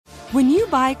When you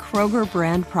buy Kroger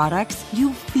brand products,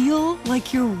 you feel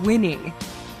like you're winning.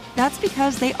 That's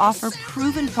because they offer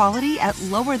proven quality at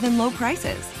lower than low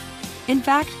prices. In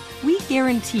fact, we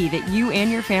guarantee that you and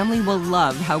your family will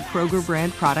love how Kroger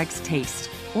brand products taste,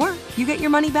 or you get your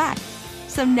money back.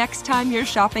 So next time you're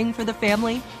shopping for the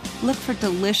family, look for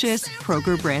delicious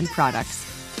Kroger brand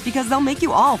products, because they'll make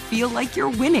you all feel like you're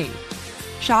winning.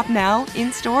 Shop now,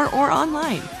 in-store, or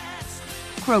online.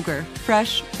 Kroger,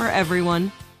 fresh for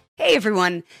everyone. Hey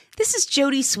everyone, this is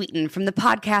Jody Sweeten from the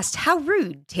podcast How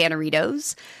Rude,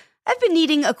 Tanneritos. I've been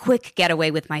needing a quick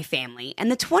getaway with my family,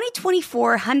 and the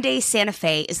 2024 Hyundai Santa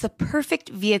Fe is the perfect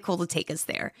vehicle to take us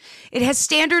there. It has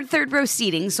standard third-row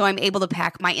seating, so I'm able to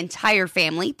pack my entire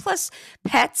family, plus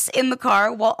pets, in the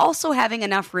car, while also having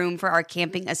enough room for our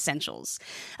camping essentials.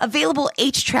 Available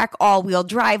H-Track all-wheel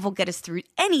drive will get us through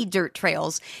any dirt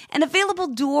trails, and available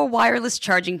dual wireless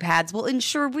charging pads will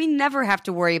ensure we never have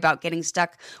to worry about getting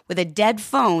stuck with a dead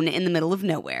phone in the middle of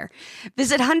nowhere.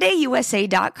 Visit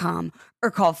HyundaiUSA.com or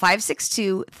call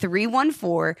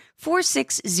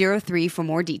 562-314-4603 for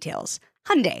more details.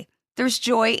 Hyundai, there's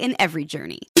joy in every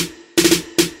journey.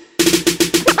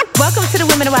 Welcome to the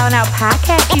Women of Wild Out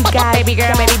podcast, you guys. Baby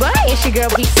girl, baby boy, it's your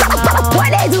girl, B. Simone. What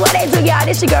they do, y'all?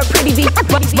 This your girl, Pretty B.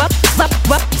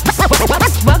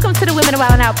 Welcome to the Women of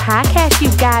Wild Out podcast, you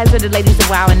guys, where the ladies of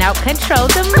Wild Out control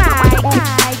the mic.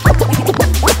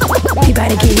 We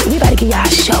about to give y'all a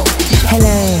show.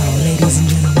 Hello, ladies and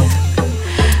gentlemen.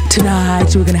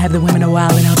 Tonight, we're going to have the Women of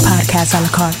Wild Out podcast a la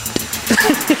carte.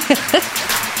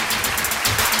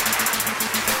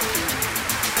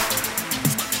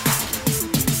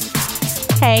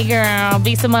 Hey girl,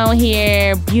 B. Simone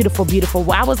here. Beautiful, beautiful.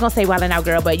 Well, I was going to say Wildin' Out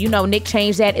Girl, but you know, Nick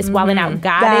changed that. It's Wildin' Out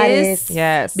Goddess.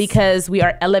 Yes. Because we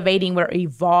are elevating, we're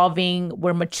evolving,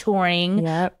 we're maturing.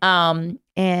 Yep.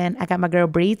 And I got my girl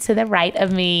Bree to the right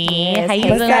of me. Yes. How you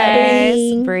Hey, doing?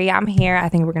 guys? Bree, I'm here. I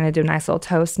think we're going to do a nice little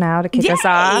toast now to kick us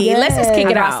off. Yay. Let's just kick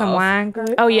it How about off. some wine, girl?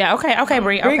 Oh, yeah. Okay,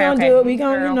 Bree. We're going to do it. We're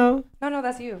going to, you know. No,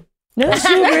 that's you. No, that's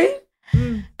you, Bree.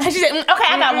 She said, okay,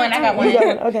 I got one.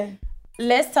 Okay.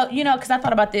 Let's talk, you know, because I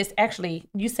thought about this. Actually,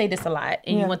 you say this a lot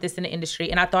and you want this in the industry.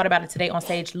 And I thought about it today on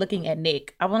stage looking at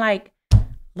Nick. I was like,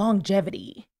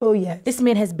 longevity. Oh, yes. This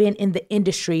man has been in the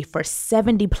industry for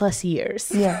 70 plus years.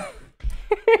 Yeah.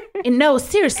 And no,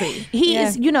 seriously, he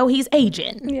is, you know, he's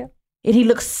aging. Yeah. And he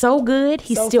looks so good.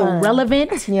 He's So still fine.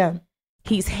 relevant. Yeah.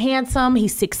 He's handsome.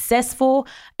 He's successful.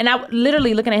 And I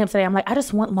literally looking at him today, I'm like, I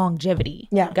just want longevity.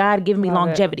 Yeah. God give me Love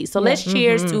longevity. So let's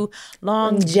cheers to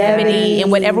longevity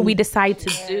and whatever we decide to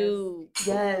do.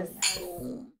 Yes.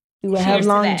 You will Cheers have to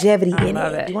longevity that. in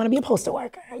love it. it. If you want to be a poster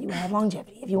worker, you will have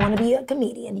longevity. If you want to be a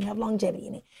comedian, you have longevity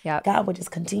in it. Yep. God will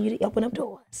just continue to open up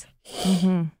doors.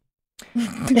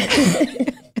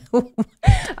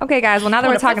 Okay, guys. Well, now that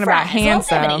we're talking about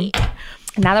handsome, Longevity.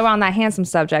 now that we're on that handsome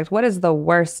subject, what is the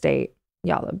worst date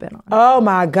y'all have been on? Oh,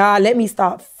 my God. Let me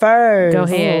start first. Go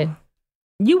ahead.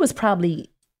 You was probably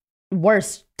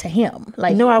worse to him.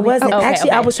 Like No, I wasn't. Okay,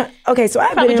 Actually, okay. I was trying. Okay, so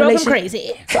I've Probably been in a drove him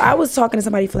relationship. crazy. So I was talking to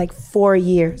somebody for like 4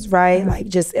 years, right? Like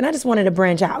and I just wanted to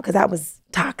branch out because I was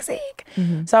toxic.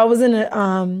 So I was in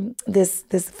a this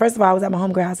first of all, I was at my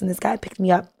homegirl house and this guy picked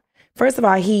me up. First of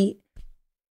all, he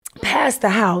passed the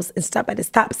house and stopped at the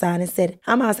stop sign and said,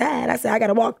 "I'm outside." I said, "I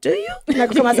gotta walk to you."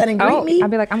 Like come outside and greet me.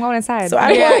 I'd be like, I'm going inside. So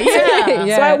I walked to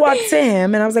Yeah. So I walked to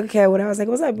him and I was like, okay, what? I was like,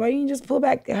 what's up, bro? You can just pull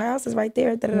back. The house is right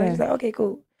there. Da-da-da. He's like, okay,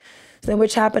 cool. So then we're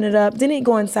chopping it up. Didn't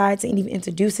go inside to even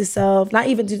introduce himself. Not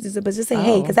even introduce it, but just say,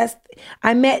 hey, because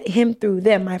I met him through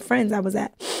them, my friends. I was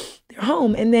at their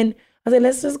home. And then I was like,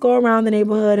 let's just go around the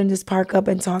neighborhood and just park up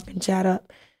and talk and chat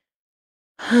up.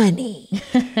 Honey,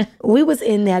 we was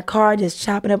in that car just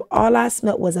chopping up. All I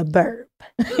smelled was a burp.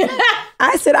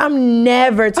 I said, I'm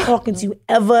never talking to you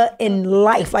ever in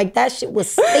life. Like, that shit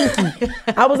was stinky.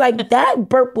 I was like, that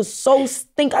burp was so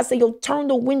stink. I said, yo, turn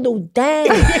the window down.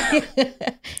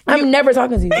 I'm never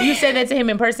talking to you. You said that to him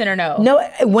in person or no? No,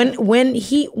 when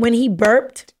he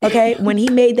burped, okay, when he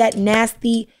made that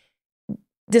nasty,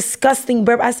 disgusting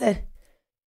burp, I looked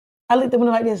at the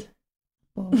window like this.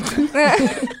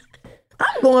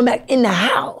 I'm going back in the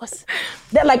house.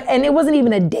 That and it wasn't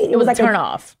even a date. It was like turn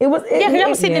off. It was. Yeah, because I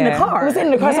was sitting in the car. I was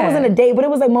sitting in the car, so it wasn't a date, but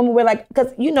it was like a moment where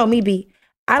because you know me, B,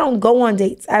 I don't go on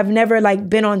dates. I've never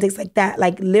been on dates like that.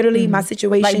 Like literally, my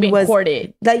situation Like being was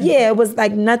courted. it was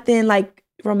like nothing like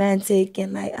romantic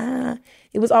and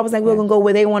it was always like we're gonna go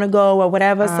where they want to go or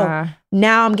whatever. So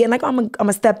now I'm getting I'm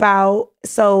gonna step out.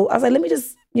 So I was like, let me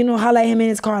just holler at him in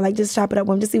his car, just chop it up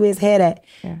with him, just see where his head at.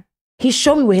 Yeah. He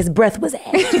showed me where his breath was at.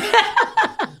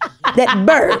 That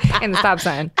burp in the stop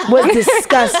sign was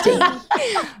disgusting.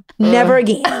 Never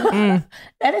again.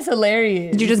 That is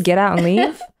hilarious. Did you just get out and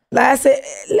leave? I said,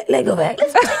 let's go back.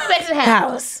 Let's take you back to the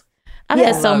house. I've Yeah.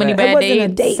 had so many It bad wasn't dates.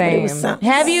 a date, but it was Same. something.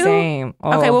 Have you? Same.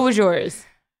 Oh. Okay, what was yours?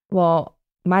 Well,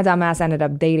 my dumbass ended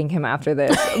up dating him after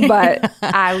this, but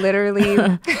I literally,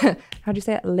 how'd you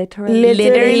say it?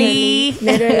 Literally.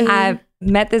 I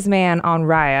met this man on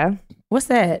Raya. What's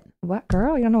that? What,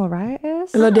 girl? You don't know what Raya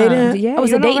is? A little dating app? Yeah. Oh,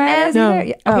 it's you a don't know dating what Raya app? is No. either?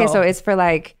 Yeah. Okay, Oh. so it's for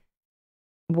like,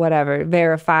 whatever,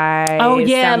 verified. Oh,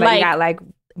 yeah, somebody like got like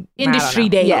Industry I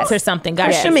don't know. dates Yes. or something.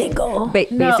 Gotcha. Yes. Shamingo.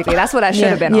 Basically, that's what I should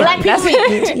have been Yeah. on. Black people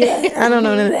meet. Yeah, I don't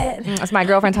know none of that. That's my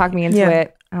girlfriend talked me into Yeah.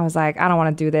 it. I was like, I don't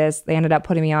want to do this. They ended up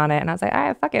putting me on it. And I was like, all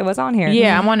right, fuck it. What's on here?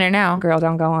 Yeah, I'm on there now. Girl,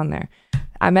 don't go on there.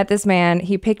 I met this man.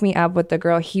 He picked me up with the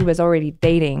girl he was already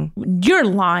dating. You're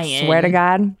lying. Swear to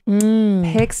God.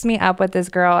 Mm. Picks me up with this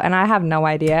girl, and I have no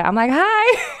idea. I'm like,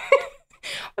 hi.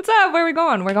 What's up? Where are we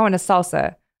going? We're going to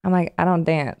salsa. I'm like, I don't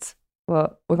dance.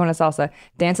 Well, we're going to salsa.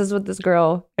 Dances with this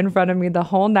girl in front of me the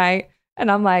whole night. And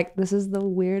I'm like, this is the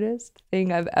weirdest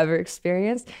thing I've ever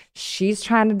experienced. She's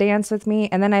trying to dance with me.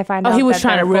 And then I find out he was that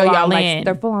trying to they're reel full-on, y'all in.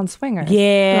 They're full on swingers.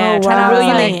 Yeah, Oh, trying wow. to reel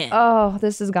you Like, in. oh,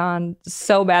 this has gone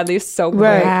so badly, so quick.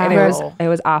 Right, And right. it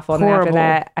was awful. And then after Horrible.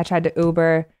 that, I tried to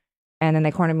Uber. And then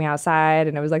they cornered me outside,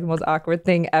 and it was like the most awkward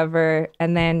thing ever.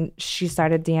 And then she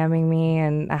started DMing me,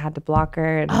 and I had to block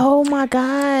her. And Oh my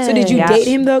God. So did you Yeah. date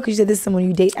him though? Because you said this is someone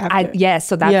you date after. yes,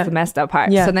 so that's Yeah. the messed up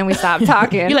part. Yeah. So then we stopped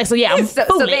talking. You're like, so yeah, I'm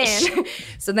foolish.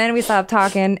 So then we stopped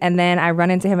talking, and then I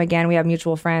run into him again. We have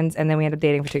mutual friends, and then we ended up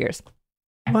dating for 2 years.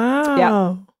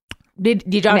 Wow. Did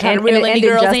y'all And try to it reel any ended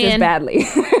girls just as in? badly.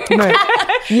 Right.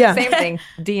 Yeah. Same thing.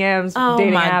 DMs, Oh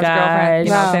dating my apps, girlfriend,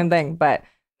 you know, gosh. same thing. But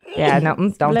yeah, no,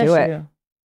 don't Bless do it. you.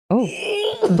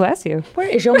 Oh, bless you. Where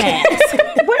is your mask?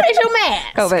 Where is your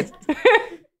mask? COVID.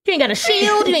 You ain't got a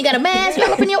shield. You ain't got a mask. You're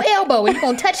up in your elbow, and you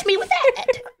gonna touch me with that?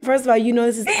 First of all, you know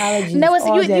this is allergies. No, it's,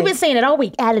 all day. you've been saying it all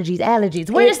week. Allergies.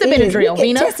 Where's the It is. Benadryl,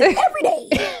 We get Vina? tested every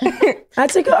day. I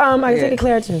took a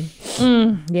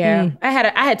Claritin. Yeah, I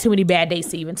had too many bad days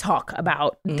to even talk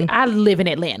about. I live in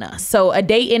Atlanta, so a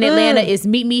date in Atlanta is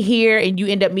meet me here, and you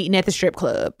end up meeting at the strip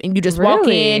club, and you just walk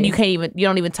Really? in. You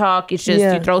don't even talk. It's just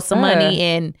Yeah. you throw some money,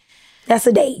 and That's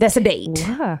a date. that's a date.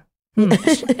 Yeah.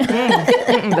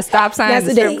 The stop sign, That's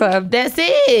the a strip date. club. That's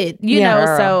it. You Yeah. know.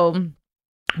 Girl. So,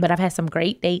 but I've had some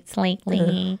great dates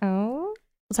lately. Oh.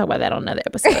 We'll talk about that on another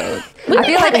episode. I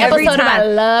feel like an every episode about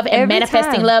time- love and every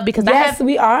manifesting time. lause because I Yes, have.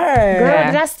 we are. Girl,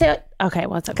 Yeah. did I still? Okay,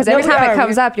 well, Because every we time are. it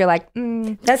comes up, you're like,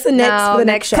 That's the next No, for the next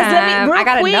next show. time. I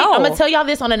gotta know. I'm gonna tell y'all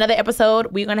this on another episode.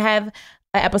 We're gonna have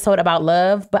an episode about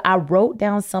love, but I wrote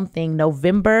down something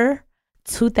November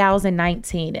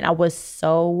 2019, and I was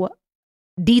so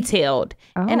detailed.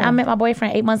 And I Oh. met my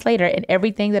boyfriend 8 months later, and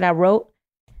everything that I wrote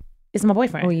is my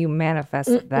boyfriend. oh, you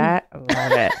manifested that.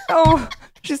 Love it. Oh,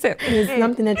 she said, There's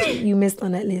something that you missed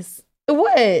on that list.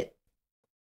 What?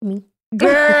 Me.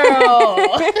 Girl.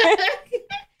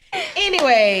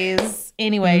 Anyways,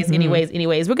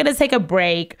 we're gonna take a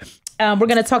break. We're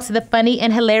gonna talk to the funny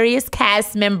and hilarious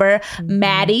cast member,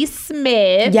 Maddie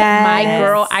Smith. Yes. My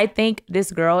girl. I think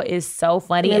this girl is so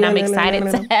funny, and I'm excited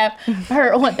to have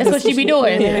her on. That's what she be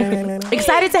doing.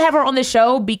 Excited to have her on the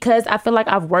show because I feel like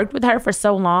I've worked with her for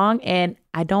so long, and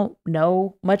I don't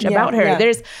know much about her. yeah.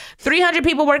 There's 300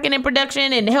 people working in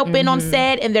production and helping on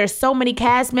set, and there's so many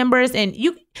cast members, and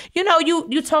you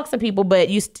talk to people, but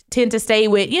you tend to stay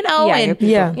with Yeah, and your people.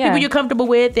 Yeah. people you're comfortable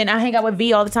with. And I hang out with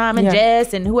V all the time, and Yeah.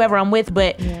 Jess, and whoever I'm with.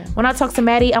 But when I talk to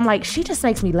Maddie, I'm like, she just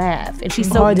makes me laugh, and she's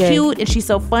so All day. cute, and she's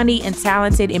so funny and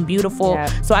talented and beautiful.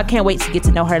 Yeah. So I can't wait to get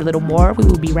to know her a little more. We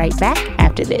will be right back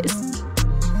after this.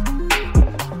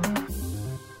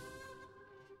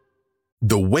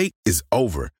 The wait is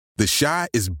over. The Chi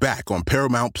is back on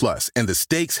Paramount Plus, and the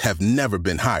stakes have never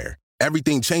been higher.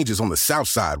 Everything changes on the South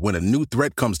Side when a new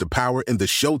threat comes to power in the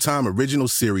Showtime original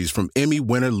series from Emmy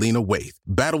winner Lena Waithe.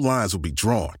 Battle lines will be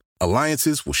drawn,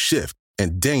 alliances will shift,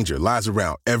 and danger lies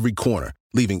around every corner,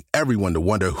 leaving everyone to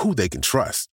wonder who they can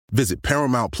trust. Visit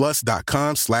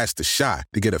ParamountPlus.com/The Chi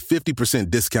to get a 50%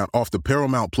 discount off the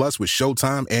Paramount Plus with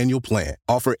Showtime annual plan.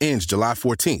 Offer ends July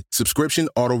 14th. Subscription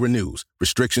auto-renews.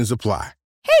 Restrictions apply.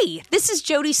 Hey, this is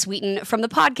Jodie Sweetin from the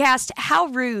podcast How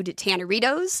Rude,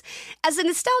 Tanneritos. As a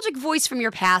nostalgic voice from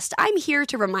your past, I'm here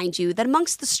to remind you that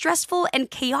amongst the stressful and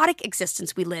chaotic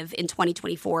existence we live in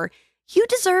 2024, you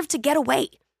deserve to get away.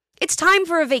 It's time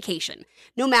for a vacation,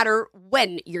 no matter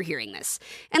when you're hearing this.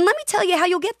 And let me tell you how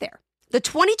you'll get there. The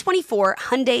 2024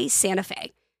 Hyundai Santa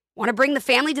Fe. Want to bring the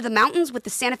family to the mountains with the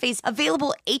Santa Fe's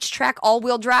available H-Track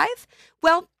all-wheel drive?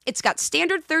 Well, it's got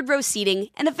standard third-row seating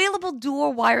and available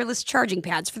dual wireless charging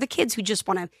pads for the kids who just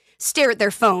want to stare at their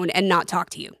phone and not talk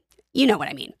to you. You know what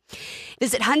I mean.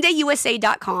 Visit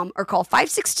HyundaiUSA.com or call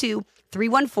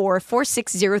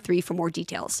 562-314-4603 for more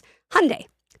details. Hyundai,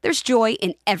 there's joy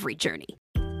in every journey.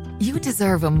 You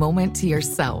deserve a moment to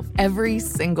yourself every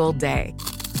single day.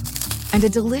 And a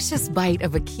delicious bite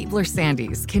of a Keebler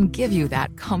Sandies can give you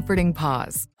that comforting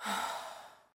pause.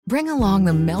 Bring along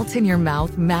the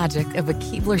melt-in-your-mouth magic of a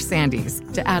Keebler Sandies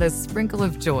to add a sprinkle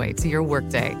of joy to your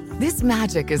workday. This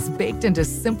magic is baked into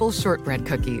simple shortbread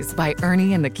cookies by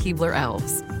Ernie and the Keebler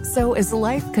Elves. So as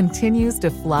life continues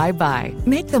to fly by,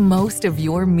 make the most of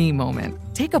your me moment.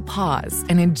 Take a pause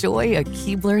and enjoy a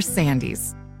Keebler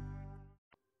Sandies.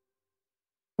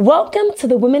 Welcome to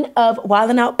the Women of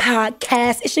Wildin' Out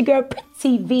podcast. It's your girl,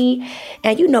 Pretty V.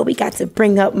 And you know we got to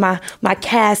bring up my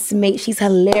castmate. She's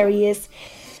hilarious.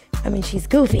 I mean, she's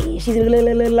goofy. She's a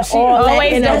little all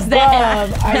always and does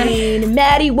above. that. I mean,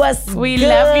 Maddie, what's We good?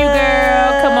 love you,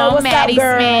 girl. Come on, What's Maddie up,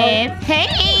 girl? Smith. Hey.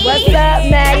 What's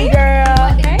up, Maddie girl?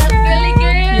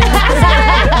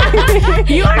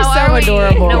 You are How so are we?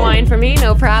 adorable. No wine for me,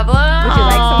 no problem. Would you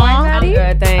like some wine, Maddie?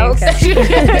 I'm good, thanks.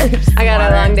 Okay. I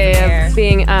got a long day of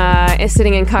being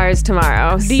sitting in cars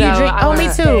tomorrow. Do you drink? I Oh, me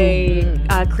wanna too.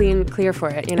 stay, clear for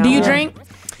it. You know. Do you drink?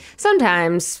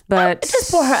 Sometimes, but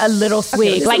Just pour her a little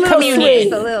swig, just like a little communion.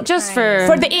 swig. just for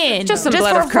For the end. just some Just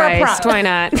blood for- of for a Christ. prop. Why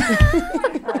not?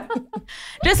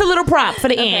 Just a little prop for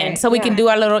the end, so we can do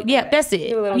our little. Yeah, that's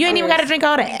it. little You ain't even cheers. got to drink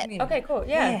all that. Okay, cool.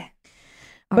 Yeah.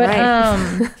 But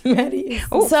Maddie is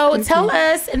so tell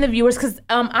us and the viewers, because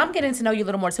I'm getting to know you a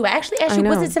little more too. I actually asked you.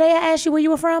 Was know. it today I asked you where you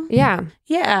were from? Yeah.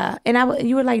 Yeah, and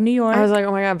you were like New York. I was like,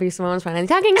 oh my God, B. Simone's finally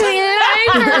talking to me.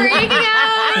 I'm freaking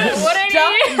out. What I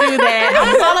don't do that. I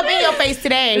was all up in your face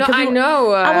today. No, 'cause I you-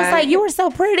 know. I was like, you were so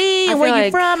pretty, and feel where you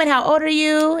like- from, and how old are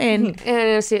you? And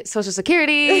Social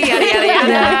Security, yada yada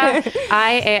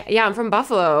yada. I'm from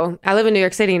Buffalo. I live in New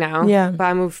York City now. Yeah. but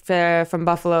I moved from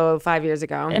Buffalo 5 years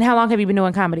ago. and how long have you been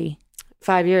doing comedy?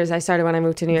 5 years. I started when I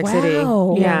moved to New York City.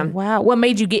 Yeah. Wow. What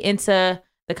made you get into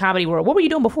the comedy world? What were you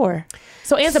doing before?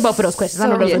 So answer both of those questions. I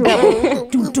know those are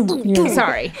double.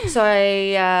 Sorry. So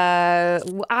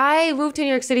I moved to New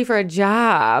York City for a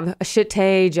job, a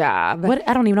shitty job. What?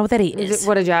 I don't even know what that is.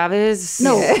 What a job is?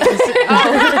 No.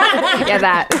 Yeah,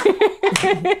 that.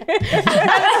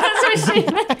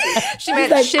 She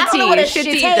meant like, I don't know what a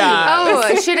shitty job. Oh,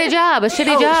 a shitty job. A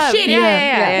shitty job. Shitty.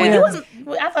 Yeah. Well, you wasn't.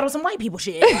 I thought it was some white people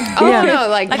shit. Oh no,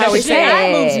 like how I we said,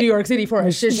 I moved to say. New York City for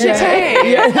a shit. It's like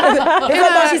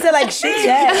she said like shit.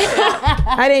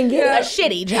 I didn't get A it.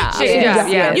 shitty job. Shitty job,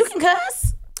 yes. You can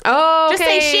cuss. Oh, Just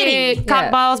say shitty.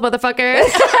 Cockballs, motherfucker.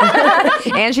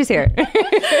 And she's here.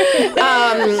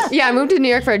 Yeah, I moved to New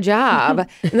York for a job.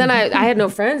 And then I had no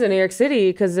friends in New York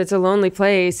City because it's a lonely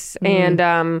place. And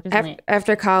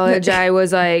after college, I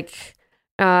was like,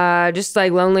 just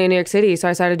like lonely in New York City. So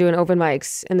I started doing open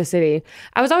mics in the city.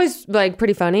 I was always like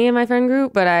pretty funny in my friend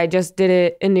group, but I just did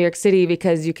it in New York City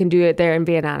because you can do it there and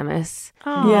be anonymous.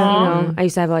 Yeah. You know, I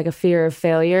used to have like a fear of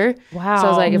failure. Wow. So I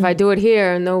was like, if I do it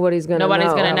here, nobody's gonna Nobody's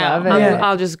know. gonna know.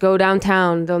 I'll just go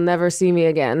downtown. They'll never see me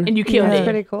again. And you killed it.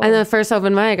 Pretty cool. And the first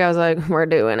open mic, I was like, we're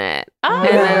doing it. Oh.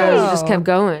 And then I just kept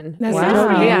going. That's Good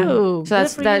dope. for you. Yeah. Good So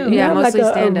that's for that. you. You Yeah, have mostly like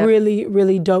a stand up. really,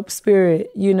 really dope spirit,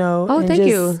 you know. Oh, and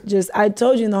thank just, I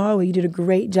told you in the hallway, you did a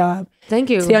great job. Thank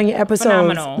you. See on your episodes,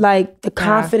 Phenomenal. like the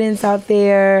confidence out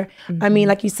there. I mean, Mm-hmm.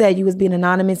 like you said, you was being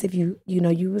anonymous. If you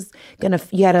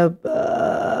had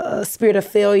a spirit of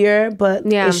failure, but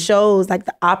Yeah. it shows like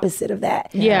the opposite of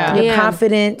that. Yeah. Your Yeah.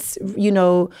 confidence,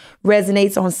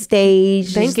 resonates on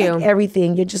stage. Thank Just, you. like,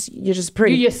 everything. You're just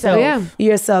pretty. You yourself. Yeah.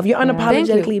 You're yourself. You're Thank you.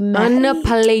 unapologetically Maddie.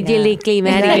 Unapologetically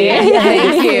Maddie.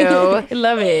 Thank you. I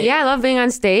love it. Yeah, I love being on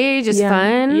stage. It's Yeah.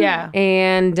 fun. Yeah.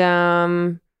 And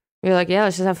you're like, yeah,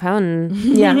 let's just have fun.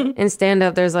 Yeah. In stand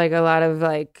up, there's like a lot of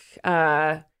like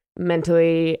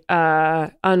mentally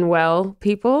unwell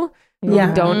people who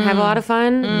Yeah. don't have a lot of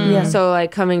fun. Yeah. So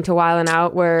like coming to Wild 'N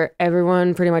Out where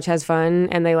everyone pretty much has fun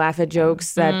and they laugh at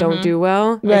jokes that don't do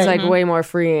well. Right. It's like way more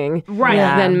freeing Right.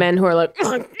 Yeah. than men who are like,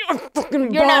 "Oh, you're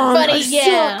fucking You're not bomb. funny. I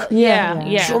Yeah. suck. Yeah.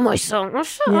 Yeah. Show myself. Oh,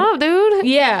 shut up, dude.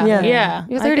 Yeah. Yeah. Yeah.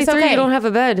 You're Like, it's 33. okay. You don't have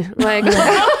a bed. Like, a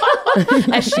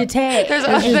shitty.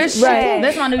 there's shit. Right.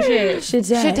 That's my new shit.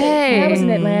 Shit. I was in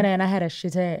Atlanta and I had a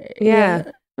shitty. Yeah.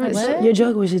 Your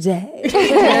joke was your day.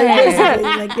 Basically,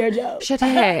 like your joke. Shit.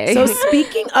 So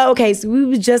speaking, okay, so we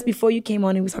was just before you came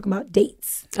on, and we was talking about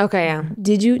dates. Okay, yeah.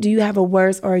 Do you have a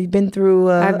worst, or you've been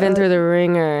through? I've been through the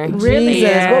ringer. Really?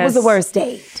 Jesus, what was the Yes. worst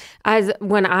date?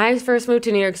 When I first moved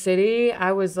to New York City,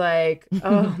 I was like,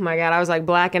 oh my God, I was like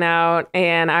blacking out,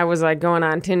 and I was like going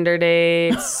on Tinder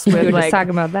dates We with were like just talking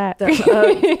about that.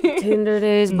 Tinder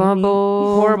dates,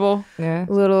 Bumble, Horrible. Yeah.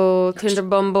 little Tinder,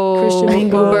 Bumble, Christian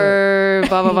Mingle. Uber,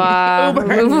 blah blah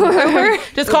blah. Uber.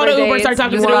 Just call the Uber, dates. start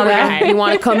talking You to the wanna- Uber guy. You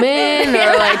want to come in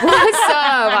or like, what's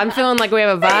up? I'm feeling like we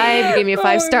have a vibe. You gave me a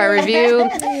 5-star review.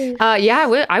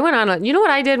 I went on. You know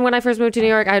what I did when I first moved to New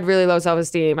York? I had really low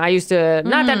self-esteem. I used to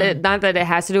not that it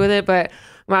has to do with it, but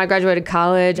when I graduated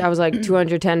college, I was like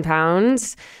 210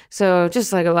 pounds. So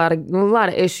just like a lot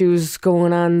of issues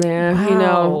going on there. You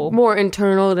know, more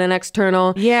internal than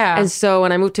external. Yeah. And so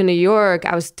when I moved to New York,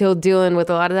 I was still dealing with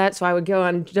a lot of that. So I would go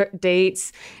on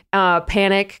dates,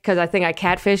 panic because I think I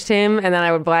catfished him, and then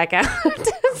I would black out.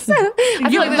 So, I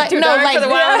feel like this is too dark for the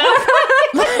wild.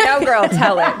 No, girl,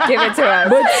 tell it. Give it to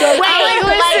us.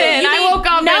 I woke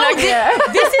up and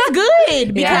this is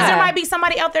good because Yeah. there might be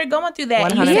somebody out there going through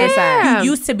that. 100%. You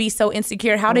used to be so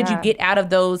insecure. How did you get out of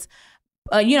those,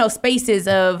 spaces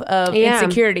of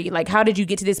insecurity? Like, how did you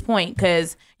get to this point?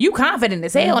 Because you confident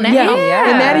as hell now. Yeah.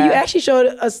 And Maddie, you actually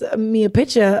showed me a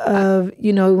picture of,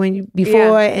 when you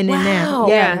before and then now. Wow.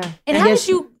 Yeah. And how did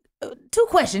you? 2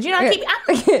 questions. I'm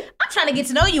trying to get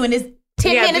to know you in this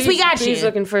 10 minutes. We got you. He's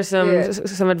looking for some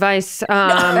advice.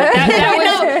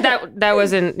 That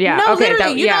wasn't. Yeah. No, okay.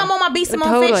 literally. I'm on my Be Simone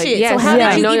Totally. Fit shit. Yes. So how Yeah.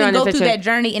 did you No, you're even on the go fit through shit. that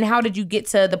journey, and how did you get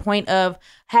to the point of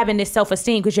having this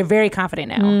self-esteem? Because you're very confident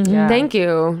now. Yeah. Thank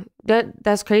you.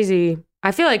 That's crazy.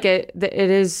 I feel like it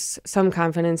is some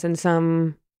confidence and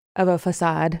some of a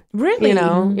facade. Really?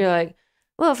 You're like,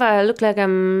 well, if I look like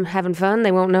I'm having fun,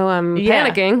 they won't know I'm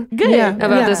panicking Good. Yeah.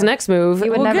 about this next move. You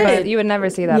would never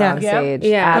see that Yeah. on Yep. stage.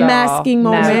 Yeah. at A all. masking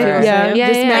moment. Never. Yeah. Yeah,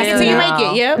 Just yeah, masking Until you yeah. make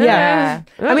it. Yep. Yeah.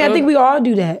 I mean, I think we all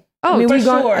do that. Oh, I mean, for we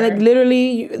go sure. like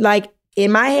literally like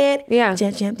in my head. Yeah.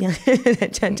 Literally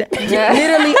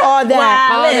all that.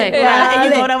 All day. And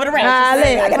you going over the ranks.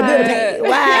 I gotta build a page.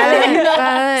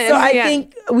 So I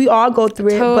think we all go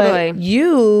through it, Totally. but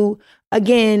you,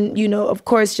 again, of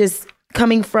course, just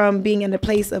coming from being in a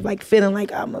place of like feeling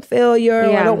like I'm a failure or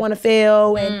I Yeah. don't want to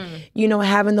fail and,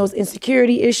 having those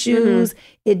insecurity issues,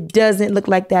 it doesn't look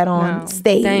like that on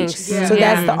stage. Thanks. So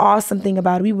that's the awesome thing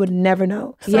about it. We would never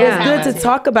know. So Yeah. it's good to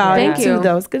talk about Thank it you. too,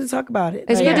 though. It's good to talk about it.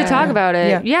 It's good to talk about it.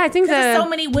 Yeah. Yeah, I think There's that. so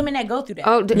many women that go through that.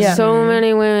 Oh, Yeah. so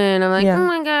many women. I'm like, Yeah. oh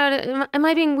my God, am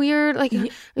I being weird? Like, you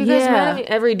guys mad at me?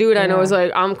 Every dude I know is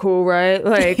like, I'm cool, right?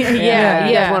 Like, you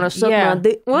guys want to suck my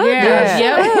dick? What? Yeah.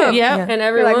 Yep. Yep. And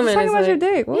every You're like, woman talk is about like, your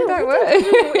dick. What?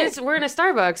 we're in a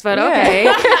Starbucks, but okay.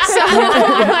 So,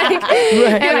 like,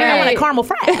 I want a caramel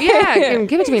fry. yeah,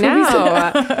 give it to me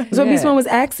now. So B Simone was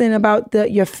asking about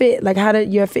your fit, like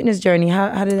your fitness journey.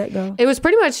 How did that go? It was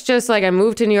pretty much just like I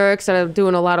moved to New York, started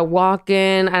doing a lot of walking,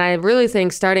 and I really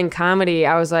think starting comedy,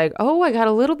 I was like, oh, I got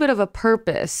a little bit of a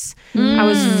purpose. I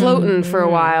was floating for a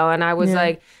while, and I was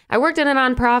like, I worked in a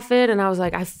nonprofit, and I was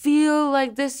like, I feel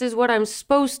like this is what I'm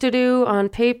supposed to do on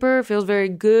paper. It feels very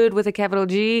good with a capital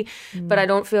G, but I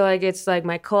don't feel like it's like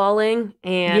my calling.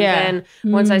 And then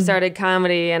once I started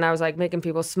comedy, and I was like making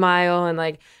people smile and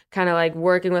like kind of like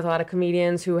working with a lot of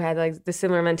comedians who had like the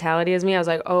similar mentality as me, I was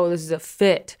like, oh, this is a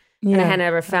fit. And I had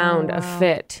never found a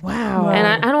fit. Wow. And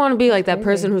I don't want to be like that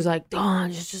person who's like, Dawn,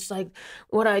 it's just like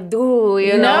what I do,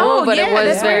 you know? But it was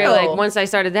that's very real. like, once I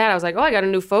started that, I was like, oh, I got a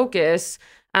new focus.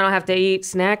 I don't have to eat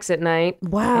snacks at night.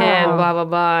 Wow. And blah, blah,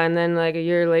 blah. And then like a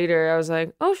year later, I was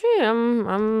like, oh shit,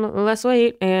 I'm less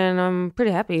weight and I'm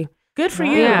pretty happy. Good for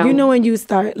you. Yeah. When you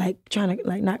start like trying to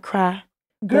like not cry,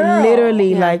 but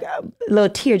literally like a little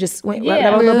tear just went right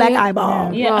down the black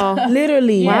eyeball. Yeah.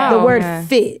 Literally, Wow. the word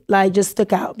fit like just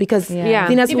stuck out because I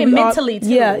think that's Even what we all- mentally,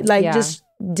 too. just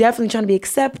definitely trying to be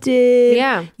accepted.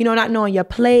 Yeah. Not knowing your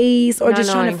place or Not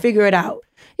just trying knowing. to figure it out.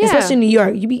 Yeah. Especially in New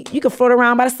York, you could float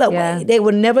around by the subway. Yeah. They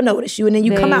would never notice you, and then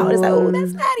you come They out. It's like, oh, would.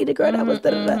 that's Maddie, the girl that was. So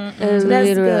that's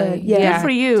Literally. good. Yeah. Good for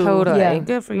you. Totally. Yeah.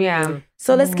 Good for you. Yeah.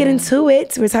 So let's get into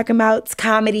it. We're talking about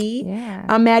comedy.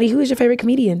 Yeah. Maddie, who is your favorite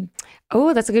comedian?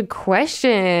 Oh, that's a good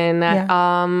question.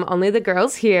 Yeah. Only the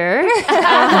girls here.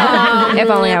 If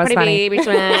only I was Pretty funny. baby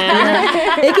twin.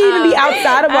 It can even be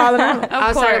outside of Wild 'N Out.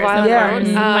 Outside of Wild 'N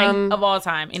Yeah. Out. Like of all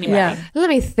time. Anyway. Yeah. Let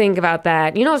me think about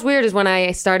that. You know what's weird is when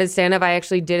I started stand-up, I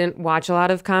actually didn't watch a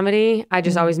lot of comedy. I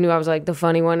just always knew I was like the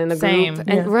funny one in the Same. group.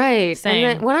 And right. Same.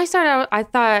 And then when I started out, I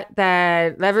thought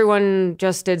that everyone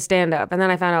just did stand-up. And then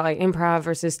I found out like improv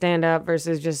versus stand-up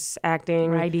versus just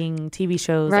acting. Writing, TV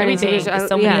shows, Writing, everything. TV shows, There's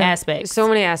so yeah. many aspects. So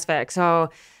many aspects. So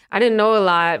I didn't know a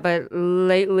lot, but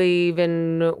lately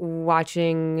been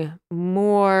watching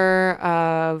more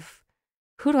of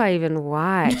who do I even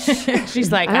watch?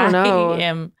 She's like, I don't know.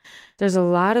 am There's a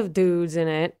lot of dudes in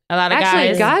it. A lot of Actually,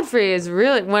 guys. Godfrey is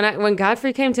really when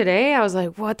Godfrey came today, I was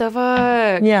like, what the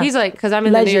fuck? Yeah. He's like, because I'm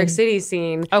in the New York Legend. City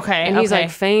scene. Okay, And he's okay. like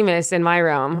famous in my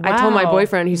realm. I told my Wow.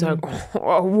 boyfriend, he's like,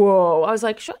 oh, whoa. I was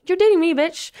like, you're dating me,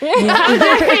 bitch. So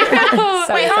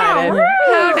Wait, excited.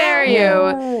 How dare you?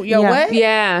 Yo, Yeah. what?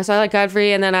 Yeah. So I like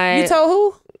Godfrey, and then You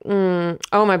told who?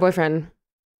 my boyfriend.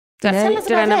 Tell us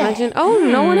Did I about not that. mention? Oh,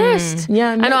 no one asked.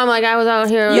 Yeah, I know. I'm like, I was out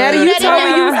here. Yeah, you told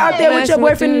me you was out there with your Messing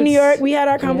with boyfriend in New dudes. York. We had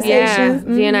our Yeah, conversations.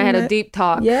 V and I had a deep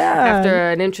talk. Yeah.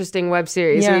 After an interesting web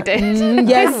series we did.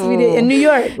 Yes, we did in New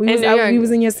York. We In was New out, York. we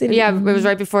was in your city. Yeah, it was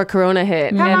right before Corona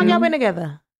hit. How long y'all been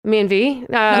together? Me and V.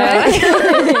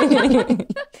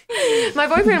 My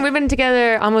boyfriend, we've been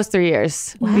together almost 3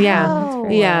 years. Yeah.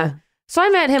 Yeah. So I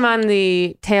met him on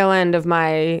the tail end of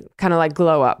my kind of like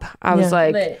glow up. I was Yeah.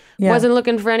 like, Yeah. wasn't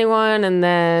looking for anyone. And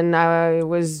then I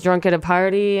was drunk at a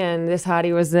party and this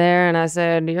hottie was there. And I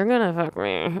said, you're going to fuck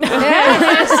me.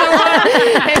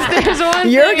 If there's one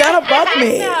You're thing- gonna fuck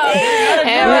me. It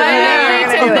might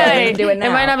not be tonight. Do it now.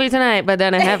 It might not be tonight, but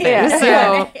then it happened.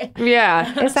 So,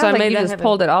 yeah. It sounds So I like made you that just happen.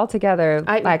 pulled it all together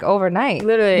like overnight.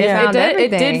 Literally, Yeah. it did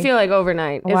Everything. feel like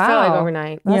overnight. It felt like Wow.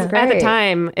 overnight. That's At the great.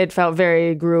 time, it felt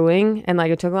very grueling and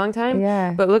like it took a long time.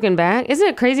 Yeah. But looking back, isn't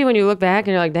it crazy when you look back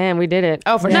and you're like, damn, we did it?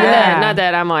 Oh, for not sure. Not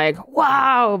that I'm like,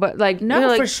 wow, but like, No, you're,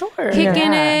 like, for sure.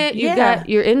 kicking Yeah. it. You Yeah. got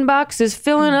your inbox is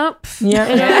filling up. Yeah.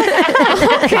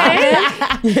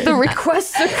 Okay. The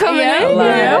requests are coming in. love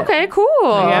Yeah, it. okay, cool.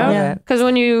 Yeah. Because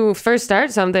when you first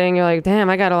start something, you're like, damn,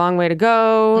 I got a long way to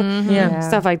go. Yeah.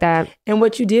 Stuff like that. And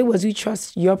what you did was you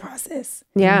trust your process.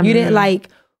 Yeah. You didn't like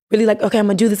really like, okay, I'm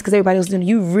gonna do this because everybody was doing it.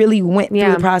 You really went through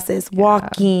Yeah. the process,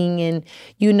 walking and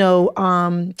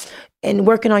and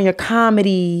working on your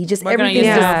comedy, just Working on everything,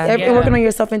 yourself. just working on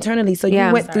yourself internally. So Yeah.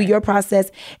 you went through your process,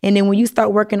 and then when you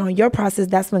start working on your process,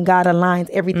 that's when God aligns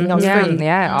everything else Yeah. for you.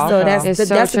 Yeah, So also. that's It's the,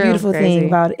 so that's the true. beautiful Crazy. thing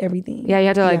about everything. Yeah, you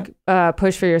have to like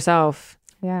push for yourself.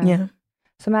 Yeah. Yeah.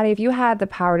 So Maddie, if you had the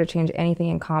power to change anything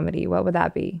in comedy, what would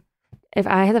that be? If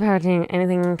I had the power to change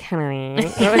anything comedy,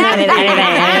 what would that be? What would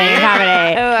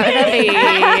that be?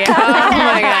 Oh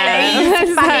my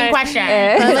god! Fucking question.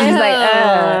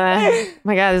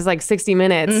 My god, it's like 60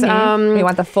 minutes. We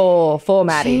want the full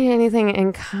Maddie. Change anything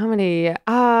in comedy?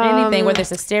 Anything, whether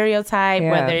it's a stereotype,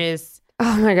 Yeah. whether it's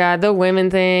Oh my god, the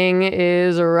women thing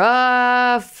is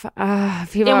rough.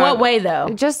 People in are- what way though?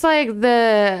 Just like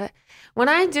when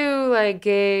I do like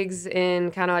gigs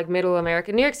in kind of like middle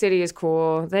America, New York City is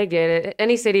cool. They get it.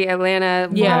 Any city, Atlanta,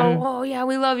 Yeah. oh yeah,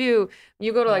 we love you.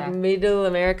 You go to like middle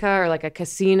America or like a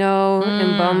casino in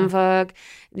bumfuck.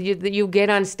 You get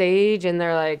on stage and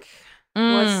they're like,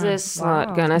 what's this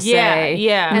slut gonna Yeah, say?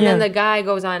 yeah. And then the guy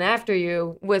goes on after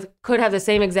you could have the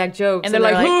same exact jokes. And they're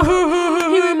like,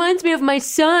 he reminds me of my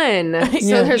son.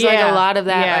 So there's like a lot of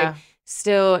that like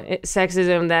still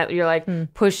sexism that you're like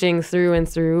pushing through and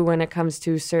through when it comes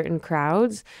to certain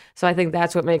crowds. So I think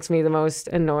that's what makes me the most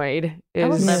annoyed. I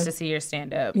would Is love to see your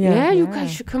stand up. yeah, you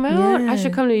guys should come out. I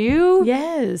should come to you.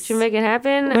 Yes. Should make it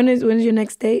happen. When is your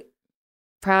next date?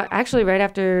 Actually, right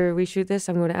after we shoot this,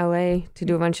 I'm going to LA to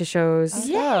do a bunch of shows.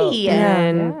 Yay.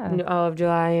 And all of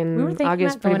July and We were thinking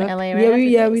August. about going to pretty LA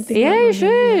much. right we think. Yeah, you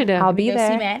should. I'll be Go see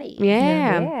there. Maddie.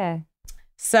 Yeah.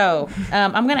 So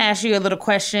I'm going to ask you a little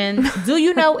question. Do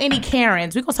you know any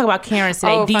Karens? We're going to talk about Karens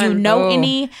today. Oh, Do you fun. know Oh.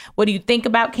 any? What do you think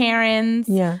about Karens?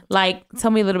 Yeah. Like, tell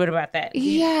me a little bit about that.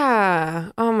 Yeah.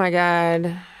 Oh my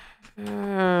God.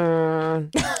 I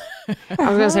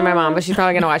was gonna say my mom, but she's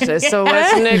probably gonna watch this. So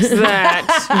let's nix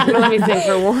that. Let me think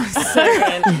for 1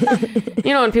 second.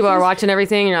 You know when people are watching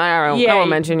everything, you're like, I won't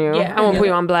mention you. Yeah. I won't put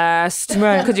you on blast.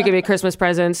 Right. Could you give me Christmas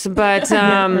presents? But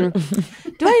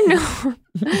do I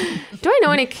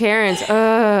know any Karens? Or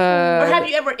have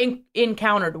you ever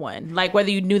encountered one? Like whether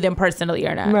you knew them personally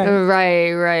or not?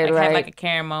 Right. Right. Like had like a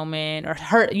Karen moment or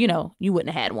hurt, you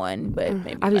wouldn't have had one, but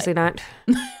maybe Obviously like, not.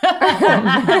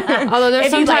 Although there's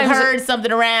if you like sometimes heard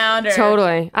something around or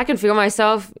totally, I can feel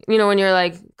myself. You know when you're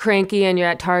like cranky and you're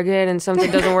at Target and something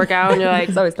doesn't work out and you're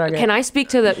like, always Target. can I speak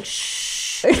to the?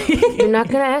 Shh. You're not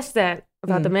gonna ask that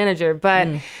about the manager, but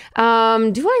do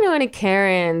I know any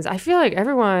Karens? I feel like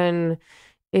everyone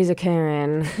is a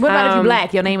Karen. What about if you're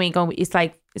black? Your name ain't gonna be. It's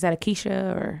like, is that a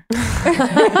Keisha or?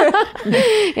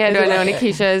 Yeah, do I know any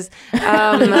Keishas?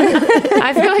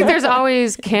 I feel like there's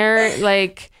always Karen.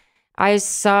 Like I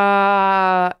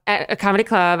saw at a comedy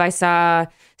club, I saw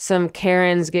some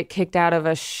Karens get kicked out of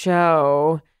a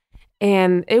show.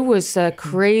 And it was a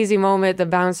crazy moment. The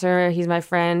bouncer, he's my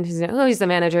friend. He's the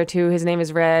manager too. His name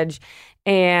is Reg.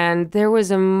 And there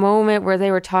was a moment where they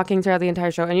were talking throughout the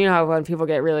entire show. And you know how when people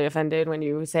get really offended when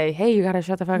you say, hey, you got to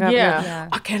shut the fuck up. Yeah.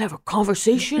 I can't have a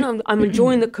conversation. I'm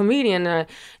enjoying the comedian.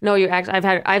 No, you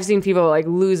actually, I've seen people like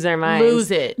lose their minds.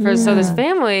 Lose it. So this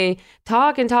family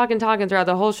talking throughout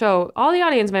the whole show. All the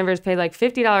audience members paid like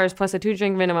 $50 plus a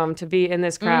 2-drink minimum to be in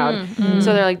this crowd.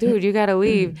 So they're like, dude, you got to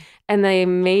leave. And they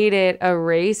made it a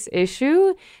race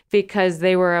issue because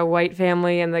they were a white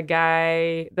family and the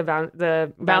guy,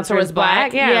 the bouncer was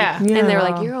black. Yeah. And they were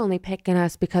like, you're only picking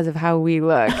us because of how we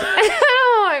look.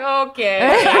 I'm like,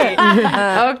 okay.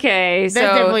 Okay. That's so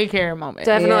definitely a Karen moment.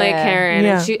 Definitely Karen.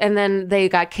 Yeah. And then they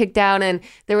got kicked out, and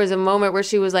there was a moment where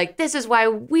she was like, this is why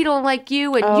we don't like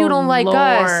you and you don't like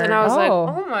us. And I was like,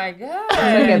 oh my God.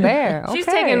 Look at there. She's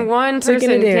Okay. taking one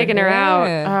person, taking her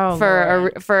out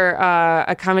for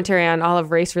a commentary on all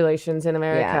of race relations in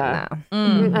America.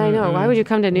 I know. Why would you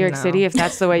come to New York City if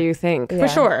that's the way you think? For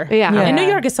sure. Yeah. And New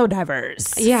York is so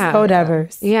diverse. Yeah. So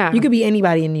diverse. Yeah. You could be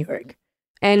anybody in New York.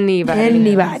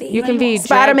 Anybody. You can be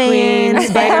Spider-Man,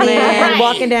 Batman,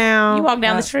 walking down. You walk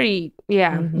down the street.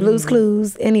 Yeah. Blues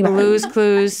Clues, anybody. Blues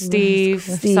Clues, Steve,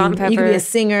 Salt and Pepper. You could be a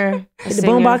singer, hit the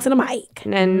boombox and a mic.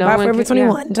 And no By one Forever could-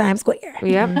 21, Times Square.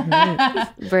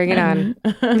 Yep. Bring it on.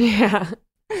 Yeah.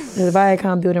 There's a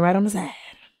Viacom building right on the side.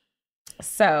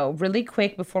 So, really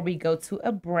quick before we go to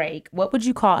a break, what would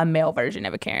you call a male version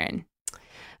of a Karen?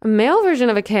 A male version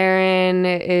of a Karen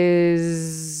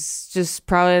is just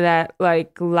probably that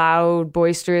like loud,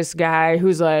 boisterous guy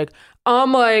who's like,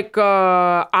 I'm like,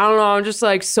 I don't know, I'm just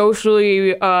like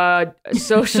socially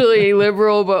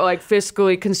liberal, but like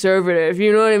fiscally conservative.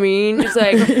 You know what I mean? It's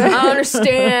like, I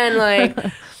understand, like,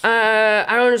 I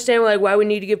don't understand like why we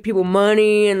need to give people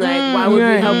money and like why would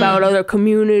we help out other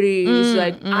communities?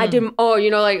 Like I didn't. Oh,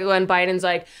 you know, like when Biden's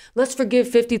like, let's forgive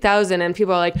 50,000, and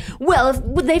people are like, well,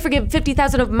 if they forgive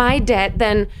 50,000 of my debt,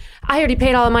 then I already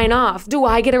paid all of mine off. Do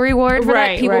I get a reward for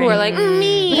that? People who are like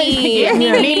me,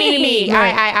 me,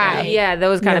 I. Yeah,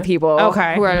 those kind of people.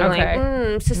 Okay. Who are Okay.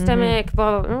 like systemic.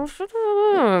 Blah, blah,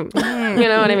 blah. You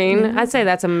know what I mean? I'd say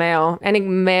that's a male. Any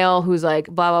male who's like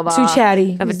blah blah blah. Too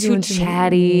chatty. Too Doing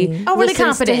chatty. Overly Listens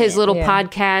confident. to his little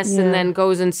podcast and then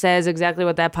goes and says exactly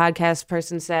what that podcast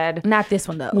person said. Not this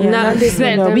one, though. Not this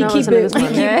one, no. We keep it.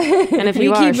 And if We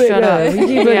you are, keep it shut up. good. We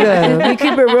keep it good. We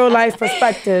keep it real life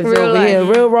perspectives over here.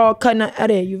 Real raw cutting out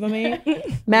there. You feel me?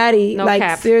 Maddie, No like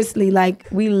cap. seriously, like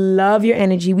we love your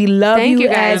energy. We love Thank you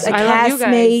as guys. a I love you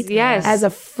castmate, guys. Yes. as a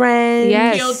friend.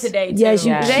 Yes. Killed today, too. Yes,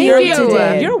 you Thank killed you.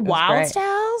 today. Your wild great.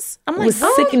 styles? I'm It like,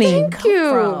 was sickening. Thank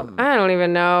you. I don't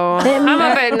even know. I'm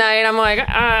up at night. I'm like,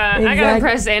 I gotta Exactly.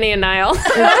 impress Annie and Niall.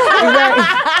 Exactly.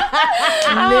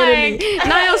 I'm like,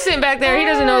 Niall's sitting back there. He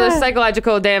doesn't know the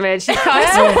psychological damage he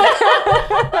caused.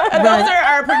 those are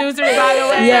our producers, by the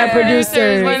way. Yeah,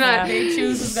 producers. Why not? They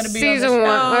choose who's going to be Season on the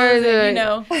one, shows, or and, the, you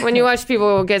know. when you watch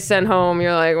people get sent home,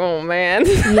 you're like, oh man.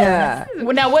 Yeah.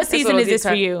 Well, now, what season little is this deep for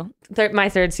cut. you? My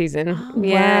third season.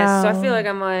 Yes. So I feel like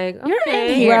I'm like,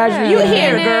 okay. here. You Yeah.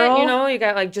 here, And girl. you know, you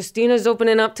got like Justina's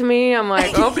opening up to me. I'm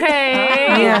like, okay.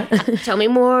 Yeah. Tell me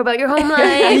more about your home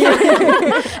life.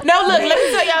 No, look, let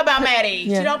me tell y'all about Maddie.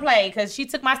 She don't play because she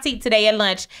took my seat today at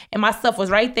lunch and my stuff was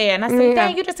right there. And I said,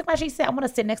 dang, you just took my seat. She said, I want to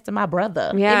sit next to my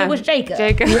brother. Yeah. And it was Jacob.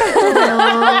 Jacob.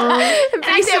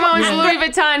 Big Simone's Louis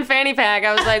Vuitton fanny pack.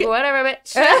 I was like, whatever,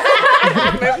 bitch.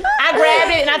 I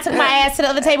grabbed it and I took my ass to the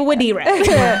other table with D-Ray.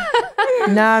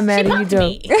 Nah, Maddie, you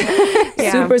dope.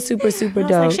 Super, super, super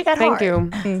dope. Like, she got Thank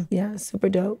hard. you. Yeah, super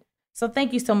dope. So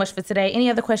thank you so much for today. Any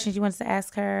other questions you wanted to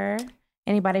ask her?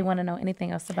 Anybody want to know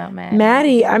anything else about Maddie?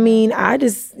 Maddie, I mean,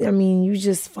 you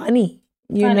just funny.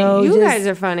 You Funny. know, You just- guys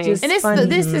are funny. just And funny.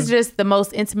 this is just the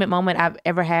most intimate moment I've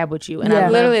ever had with you. And I Yeah.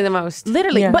 love- Literally the most.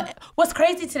 Literally. Yeah. But what's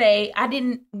crazy today,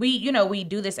 we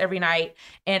do this every night,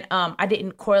 and I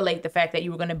didn't correlate the fact that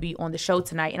you were going to be on the show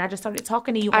tonight, and I just started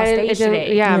talking to you on stage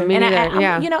today. Yeah, me and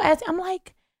neither. I'm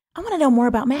like, I want to know more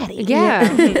about Maddie.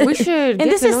 Yeah. We should. And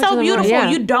this is so beautiful. Yeah.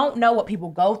 You don't know what people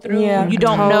go through. Yeah. You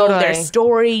don't know their Totally.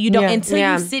 story. You don't Yeah. until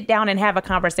Yeah. you sit down and have a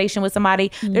conversation with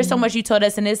somebody. There's so much you told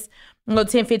us in this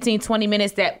 10, 15, 20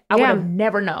 minutes that I would have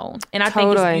never known. And I think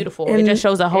it's Totally. beautiful. And it just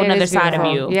shows a whole It nother is side of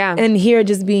beautiful. you. Yeah. And here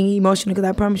just being emotional because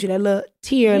I promise you that little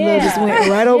tear just went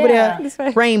right over there.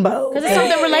 Rainbow. Because it's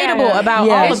something relatable about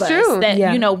Yeah. all of It's us true. that,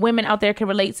 Yeah. women out there can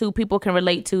relate to, people can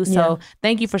relate to. So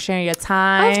thank you for sharing your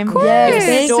time. Of course. Yes,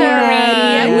 thank you, story.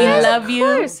 Maddie. We Yes, love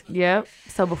you. Yep.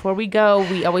 So before we go,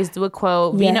 we always do a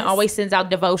quote. Yes. Vina always sends out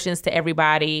devotions to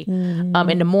everybody in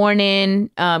the morning.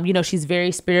 She's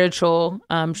very spiritual.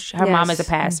 Her mom is a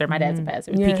pastor. My dad's a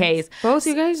pastor. Yes. PKs. Both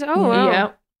you guys? Oh, wow.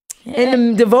 Yeah.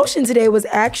 And the devotion today was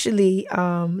actually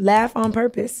laugh on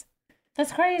purpose.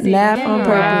 That's crazy. Laugh Yeah. on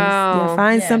purpose. Wow. Yeah,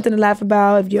 find something to laugh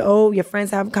about. If you're old, your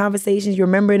friends have conversations, you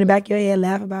remember in the back of your head,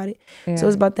 laugh about it. So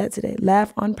it's about that today.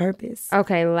 Laugh on purpose.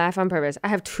 Okay, laugh on purpose. I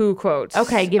have 2 quotes.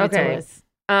 Okay, give it to us.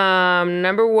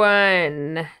 Number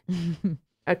 1.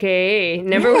 Okay,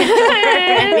 number 1.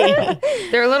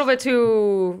 They're a little bit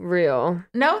too real.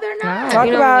 No, they're not. Talk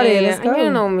You know about me, it. Let's go.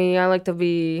 You know me. I like to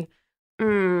be.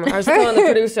 I was telling the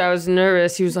producer I was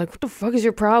nervous. He was like, "What the fuck is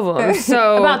your problem?"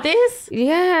 So About this?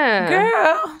 yeah,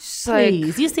 Girl, Just like,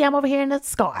 please. You see I'm over here in a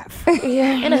scarf.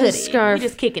 yeah, In a hoodie. scarf. We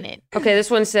just kicking it. Okay,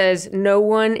 this one says, "No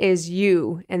one is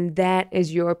you, and that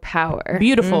is your power."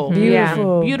 Beautiful.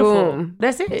 Beautiful. Beautiful. Boom.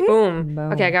 That's it. Boom.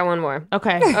 Okay, I got one more.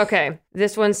 Okay. Okay,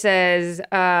 this one says,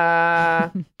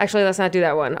 actually, let's not do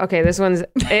that one. Okay, this one's.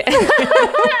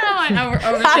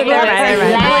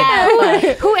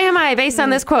 Who am I based on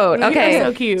this quote? Okay, That's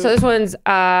so cute. So this one's.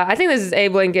 I think this is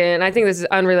Abe Lincoln. I think this is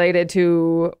unrelated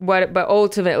to what, but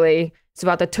ultimately it's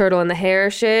about the turtle and the hare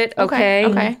shit. Okay.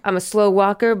 Okay. I'm a slow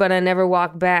walker, but I never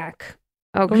walk back.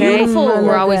 Okay. Beautiful. I We're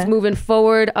love always that. moving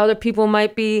forward. Other people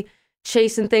might be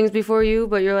chasing things before you,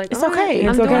 but you're like, It's "All okay. right, I'm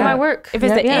It's doing okay. my work. If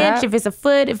it's an Yeah. inch, if it's a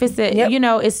foot, if it's a, Yep.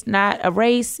 it's not a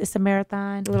race, it's a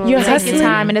marathon. You're Take your hustling.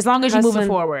 time, and as long as you're moving Hustling.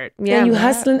 forward. Yeah. And you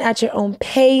hustling at your own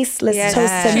pace. Let's Yes.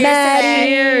 toast to Cheers. Maddie.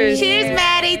 Cheers. Cheers,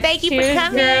 Maddie. Thank you Cheers, for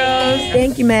coming. girls.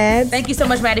 Thank you, Mads. Thank you so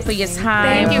much, Maddie, for your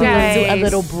time. Thank you, We will do a guys.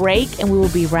 little break, and we will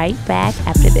be right back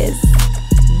after this.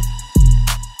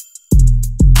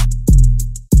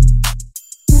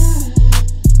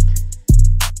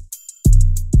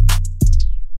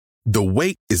 The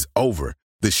wait is over.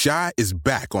 The Chi is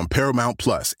back on Paramount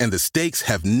Plus, and the stakes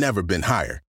have never been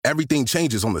higher. Everything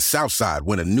changes on the South Side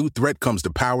when a new threat comes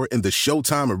to power in the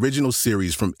Showtime original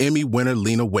series from Emmy winner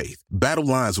Lena Waithe. Battle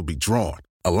lines will be drawn,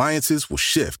 alliances will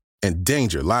shift, and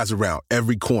danger lies around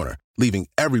every corner, leaving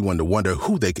everyone to wonder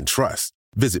who they can trust.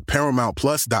 Visit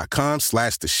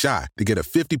ParamountPlus.com/The Chi to get a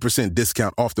 50%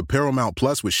 discount off the Paramount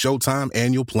Plus with Showtime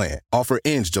annual plan. Offer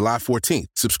ends July 14th.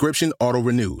 Subscription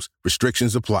auto-renews.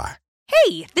 Restrictions apply.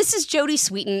 Hey, this is Jodie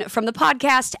Sweetin from the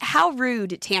podcast How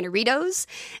Rude, Tanneritos.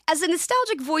 As a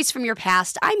nostalgic voice from your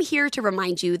past, I'm here to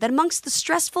remind you that amongst the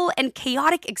stressful and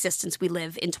chaotic existence we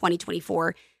live in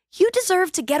 2024, you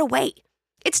deserve to get away.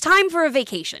 It's time for a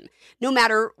vacation, no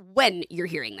matter when you're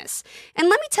hearing this. And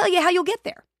let me tell you how you'll get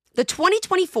there. The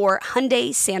 2024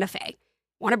 Hyundai Santa Fe.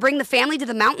 Want to bring the family to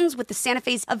the mountains with the Santa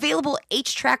Fe's available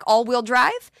H-Track all-wheel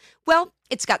drive? Well,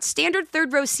 it's got standard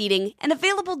third-row seating and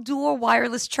available dual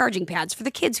wireless charging pads for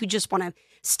the kids who just want to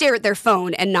stare at their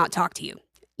phone and not talk to you.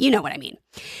 You know what I mean.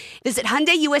 Visit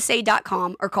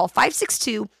HyundaiUSA.com or call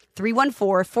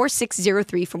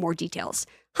 562-314-4603 for more details.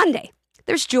 Hyundai,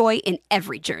 there's joy in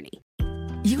every journey.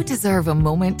 You deserve a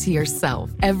moment to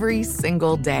yourself every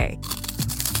single day.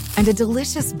 And a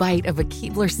delicious bite of a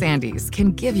Keebler Sandies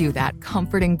can give you that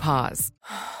comforting pause.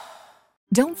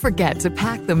 Don't forget to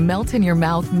pack the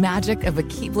melt-in-your-mouth magic of a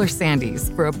Keebler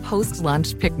Sandies for a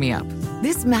post-lunch pick-me-up.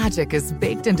 This magic is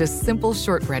baked into simple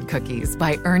shortbread cookies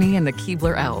by Ernie and the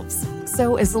Keebler Elves.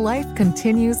 So as life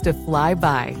continues to fly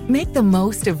by, make the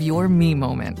most of your me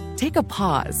moment. Take a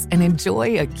pause and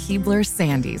enjoy a Keebler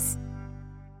Sandies.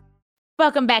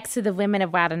 Welcome back to the Women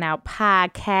of Wild and Out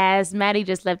podcast. Maddie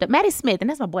just left up. Maddie Smith, and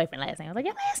that's my boyfriend last name. I was like,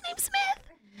 your last name's Smith?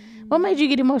 What made you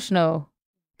get emotional?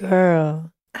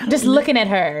 Girl. Just looking at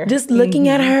her. Just looking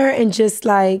at her and just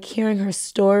like hearing her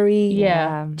story.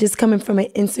 Yeah. Just coming from an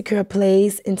insecure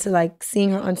place into like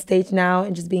seeing her on stage now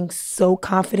and just being so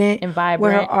confident And vibrant.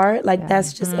 with her art. Like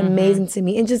that's just amazing to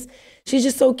me. And just, she's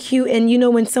just so cute. And you know,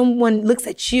 when someone looks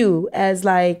at you as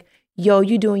like, yo,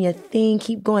 you doing your thing,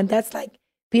 keep going. That's like,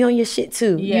 be on your shit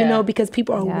too, Yeah. you know, because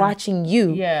people are watching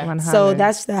you. Yeah. 100. So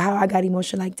that's how I got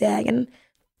emotional like that. And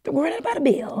we're not about a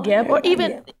bill. Yep. Or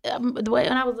even the way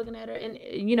when I was looking at her and,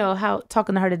 you know, how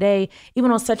talking to her today, even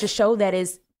on such a show that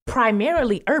is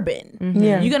primarily urban.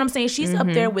 Yeah. You get what I'm saying? She's up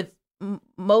there with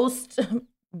most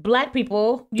Black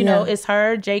people. You know, it's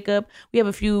her, Jacob. We have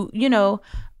a few, you know,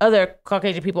 other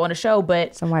Caucasian people on the show.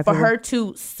 But Some white for people. her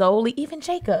to solely, even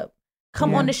Jacob,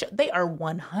 come on the show. They are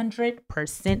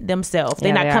 100% themselves. They're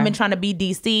Yeah, not they coming are. trying to be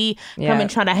DC, Yeah. coming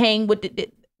trying to hang with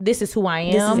this is who I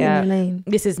am. This is Yeah. in the lane.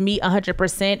 This is me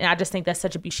 100%. And I just think that's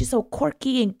such a beauty. She's so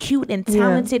quirky and cute and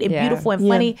talented and Yeah. beautiful and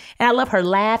Yeah. funny. And I love her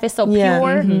laugh. It's so Yeah.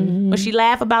 pure. When she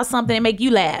laugh about something, it make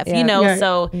you laugh, you know? Yeah.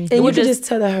 So And it you was can just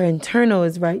tell that her internal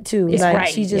is right too. It's like right.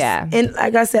 she just Yeah. and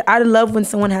like I said, I love when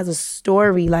someone has a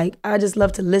story. Like I just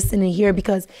love to listen and hear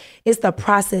because it's the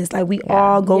process. Like we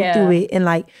all go Yeah. through it and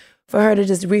like for her to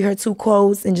just read her 2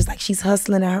 quotes and just like she's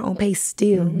hustling at her own pace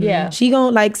still. Yeah. She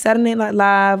gonna like Saturday Night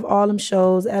Live, all them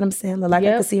shows, Adam Sandler. Like I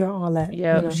Yep. could see her on all that.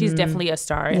 Yeah, you know? she's definitely a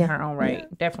star in Yeah. her own right.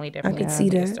 Definitely I could see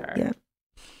a that. star. Yeah.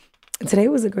 Today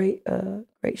was a great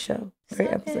show.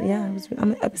 Great episode. Yeah,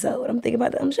 I'm an episode. I'm thinking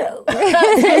about the show.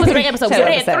 It was a great episode. We Show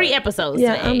had episode. 3 episodes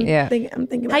Yeah, today. I'm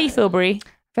thinking about How you feel, Bree?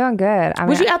 Feeling good. I mean,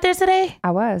 Was you out there today?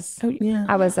 I was. Yeah.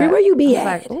 I was. Where you be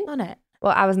I was at? like, ooh. On that.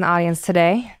 Well, I was in the audience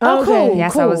today. Oh, cool.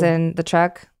 Yes, I was in the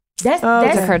truck. That's Oh,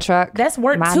 It's okay. her truck. that's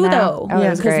work Mine too, now. though. Oh, it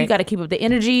was Because you great. got to keep up the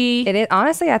energy. It is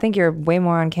honestly. I think you're way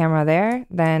more on camera there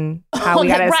than how Oh, we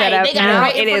got it right, set up. they got You it know,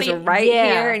 right in it front is of you. right Yeah,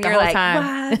 here, and the you're whole like, time.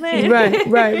 "Wow, man."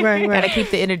 right. Got to keep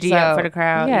the energy up for the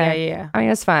crowd. Yeah. I mean, it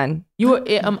was fun. You were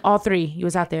all 3. You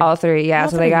was out there. All 3, yeah. All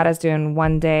So 3. they got us doing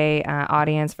one day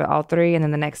audience for all 3, and then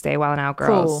the next day, Wild 'N Out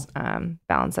Girls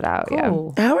balance it out.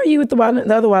 Cool. How are you with the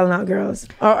other Wild 'N Out girls?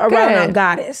 Or Wild 'N Out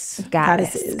Goddesses?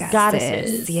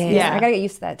 Goddesses. Yeah. Yeah. I gotta get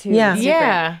used to that too. Yeah. It's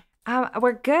Yeah.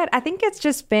 we're good. I think it's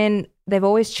just been they've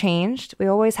always changed. We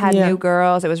always had Yeah. new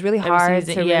girls. It was really Every hard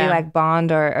season, to yeah. really like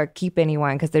bond or keep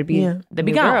anyone because there'd be They'd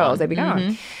be new gone. girls. They'd be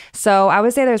gone. So I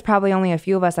would say there's probably only a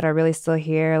few of us that are really still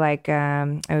here. Like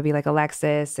it would be like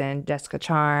Alexis and Jessica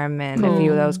Charm and a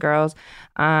few of those girls.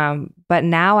 But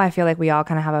now I feel like we all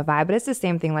kind of have a vibe. But it's the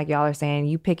same thing like y'all are saying.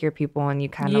 You pick your people and you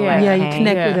kind of like Yeah, you hang.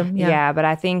 connect with them. Yeah. But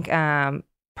I think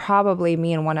probably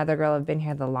me and one other girl have been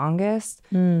here the longest.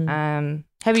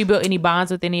 Have you built any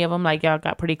bonds with any of them? Like y'all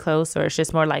got pretty close, or it's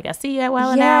just more like I see you at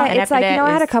Wild 'N Out? Yeah, and it's after like, that, I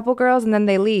had a it's- couple girls and then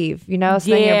they leave, you know? So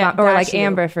then Yeah, or got like you.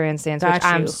 Amber, for instance, Got which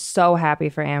I'm you. so happy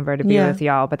for Amber to be Yeah. with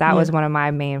y'all. But that was one of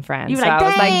my main friends. You were so like, I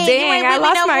was like, "Dang, you dang, ain't I with me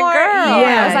lost no my more." girl.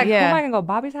 Yeah, I was like, yeah. who am I going to go?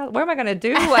 Bobby's house? What am I going to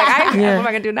do? Like, what am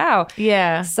I going to do now?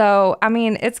 Yeah. So, I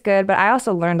mean, it's good, but I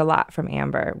also learned a lot from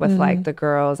Amber with like the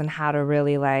girls and how to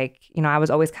really like, you know, I was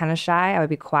always kind of shy. I would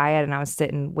be quiet and I would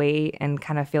sit and wait and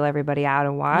kind of feel everybody out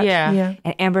and watch. Yeah. Yeah.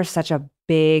 And Amber's such a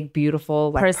big,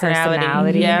 beautiful like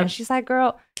Personality. Yeah. And she's like,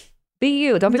 girl, be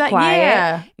you. Don't be Like, quiet.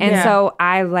 yeah. And Yeah. so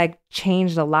I like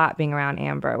changed a lot being around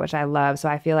Amber, which I love. So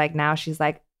I feel like now she's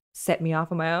like set me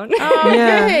off on my own. Oh,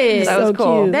 Yeah. good. That was So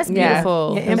cool. cute. That's Yeah.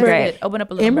 beautiful. Yeah, That's Amber- great. Open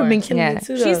up a little Amber more. been killing Yeah. it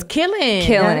too. She's though. killing.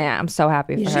 Killing it. I'm so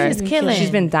happy for Yeah, her. She's killing.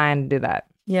 She's been dying to do that.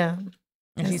 Yeah. And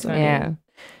That's she's so funny. Yeah.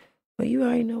 Well, you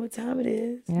already know what time it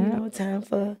is. Yeah. You know, time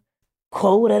for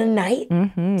quote of the night.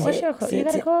 Mm-hmm. What's your quote? You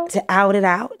got a quote? To out it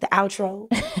out, the outro.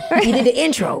 You did the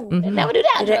intro. Never do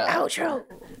that. The outro.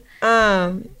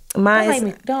 Mine Don't, is,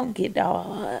 make me, don't get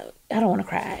I don't want to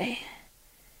cry.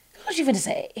 What you finna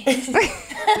say?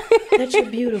 that you're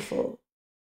beautiful.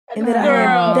 And that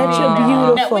Girl. that you're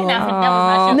No, beautiful. we're not finna, that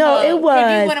was not your No, quote. it You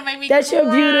was. wanna make me That you're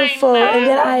cry, beautiful man. and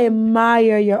that I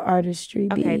admire your artistry,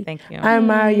 B. Okay, thank you. I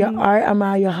admire your art, I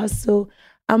admire your hustle,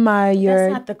 I admire your...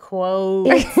 That's not the quote.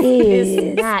 It is.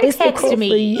 It's not. It's the Text quote for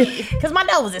me you. because my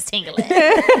nose is tingling.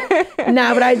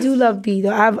 Nah, but I do love B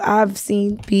though. I've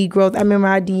seen B growth. I remember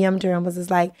I DM'd her and was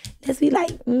just like, let's be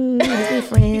like, let's be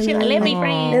friends. She like, let me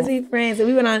friends. Let's be friends. And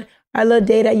we went on our little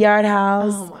date at Yard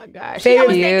House. Oh my gosh. Favorite She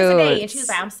always think it's a day, cute. and she was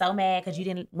like, I'm so mad because you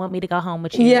didn't want me to go home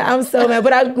with you. Yeah, I'm so mad.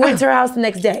 But I went to her house the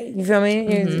next day. You feel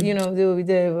me? You know, do what we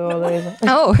did. All that.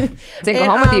 Oh, didn't go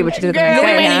home with you, but you did the Girl, next we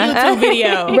day, made a huh? YouTube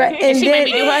video. Right, And she made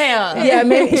me do her hair. Yeah,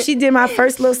 maybe she did my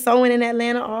first little sewing in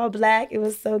Atlanta, all black. It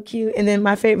was so cute. And then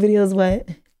my favorite video is what?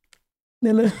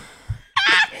 The little-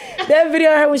 that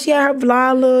video of her when she had her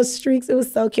blonde little streaks, it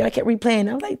was so cute. I kept replaying.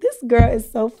 I was like, this girl is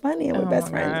so funny. And we're best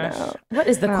friends now. What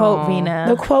is the quote, Vina?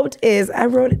 The quote is, I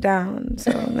wrote it down.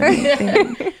 So let me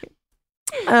think.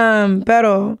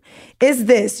 Pero it's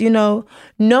this, you know,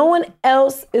 no one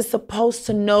else is supposed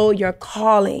to know your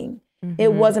calling.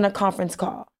 It wasn't a conference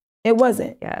call. It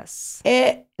wasn't. Yes.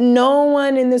 No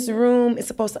one in this room is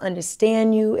supposed to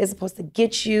understand you, is supposed to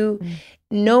get you.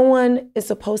 No one is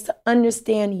supposed to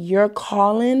understand your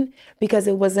calling because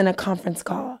it wasn't a conference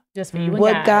call. Just for you and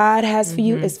What God has for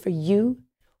you is for you.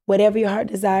 Whatever your heart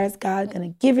desires, God's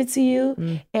going to give it to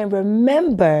you. And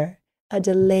remember, a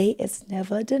delay is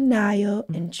never a denial,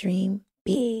 and dream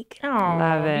big. Oh,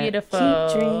 Love it. beautiful.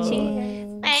 Keep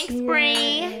dreaming. Thanks,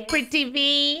 Bree. Pretty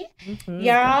V.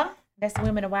 Y'all, that's the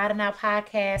Women of Wild 'N Out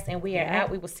podcast, and we are out.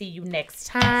 We will see you next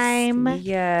time.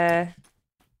 Yeah.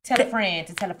 Tell a friend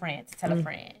to tell a friend to tell a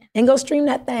friend. And go stream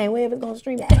that thing, wherever it's going to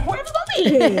stream at. Wherever it's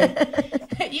gonna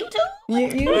be. YouTube,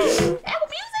 You Apple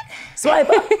Music, swipe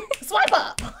up. swipe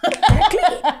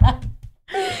up.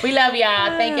 We love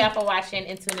y'all. Thank y'all for watching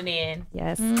and tuning in.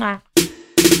 Yes. Mwah.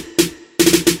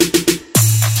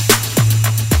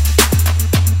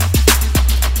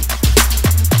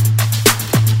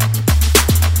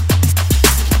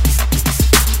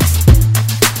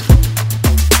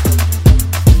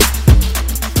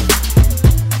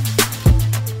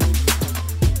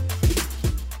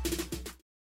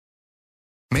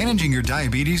 Managing your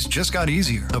diabetes just got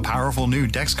easier. The powerful new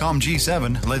Dexcom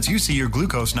G7 lets you see your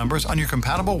glucose numbers on your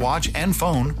compatible watch and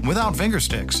phone without finger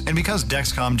sticks. And because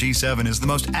Dexcom G7 is the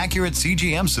most accurate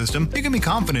CGM system, you can be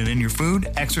confident in your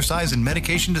food, exercise, and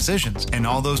medication decisions. And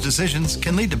all those decisions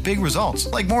can lead to big results,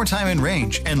 like more time in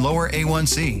range and lower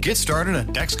A1C. Get started at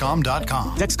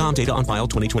Dexcom.com. Dexcom data on file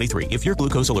 2023. If your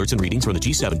glucose alerts and readings from the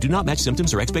G7 do not match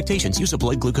symptoms or expectations, use a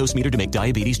blood glucose meter to make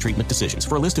diabetes treatment decisions.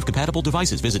 For a list of compatible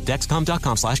devices, visit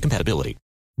Dexcom.com/compatibility.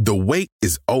 The wait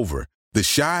is over. The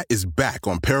Chi is back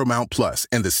on Paramount Plus,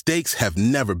 and the stakes have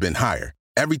never been higher.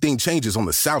 Everything changes on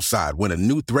the South Side when a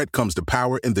new threat comes to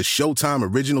power in the Showtime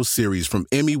original series from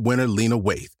Emmy winner Lena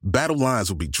Waithe. Battle lines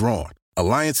will be drawn,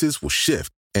 alliances will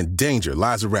shift, and danger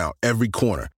lies around every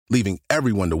corner, leaving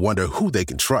everyone to wonder who they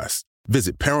can trust.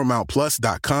 Visit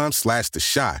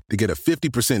ParamountPlus.com/The Chi to get a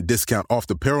 50% discount off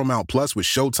the Paramount Plus with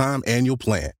Showtime annual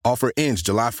plan. Offer ends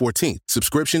July 14th.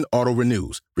 Subscription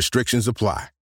auto-renews. Restrictions apply.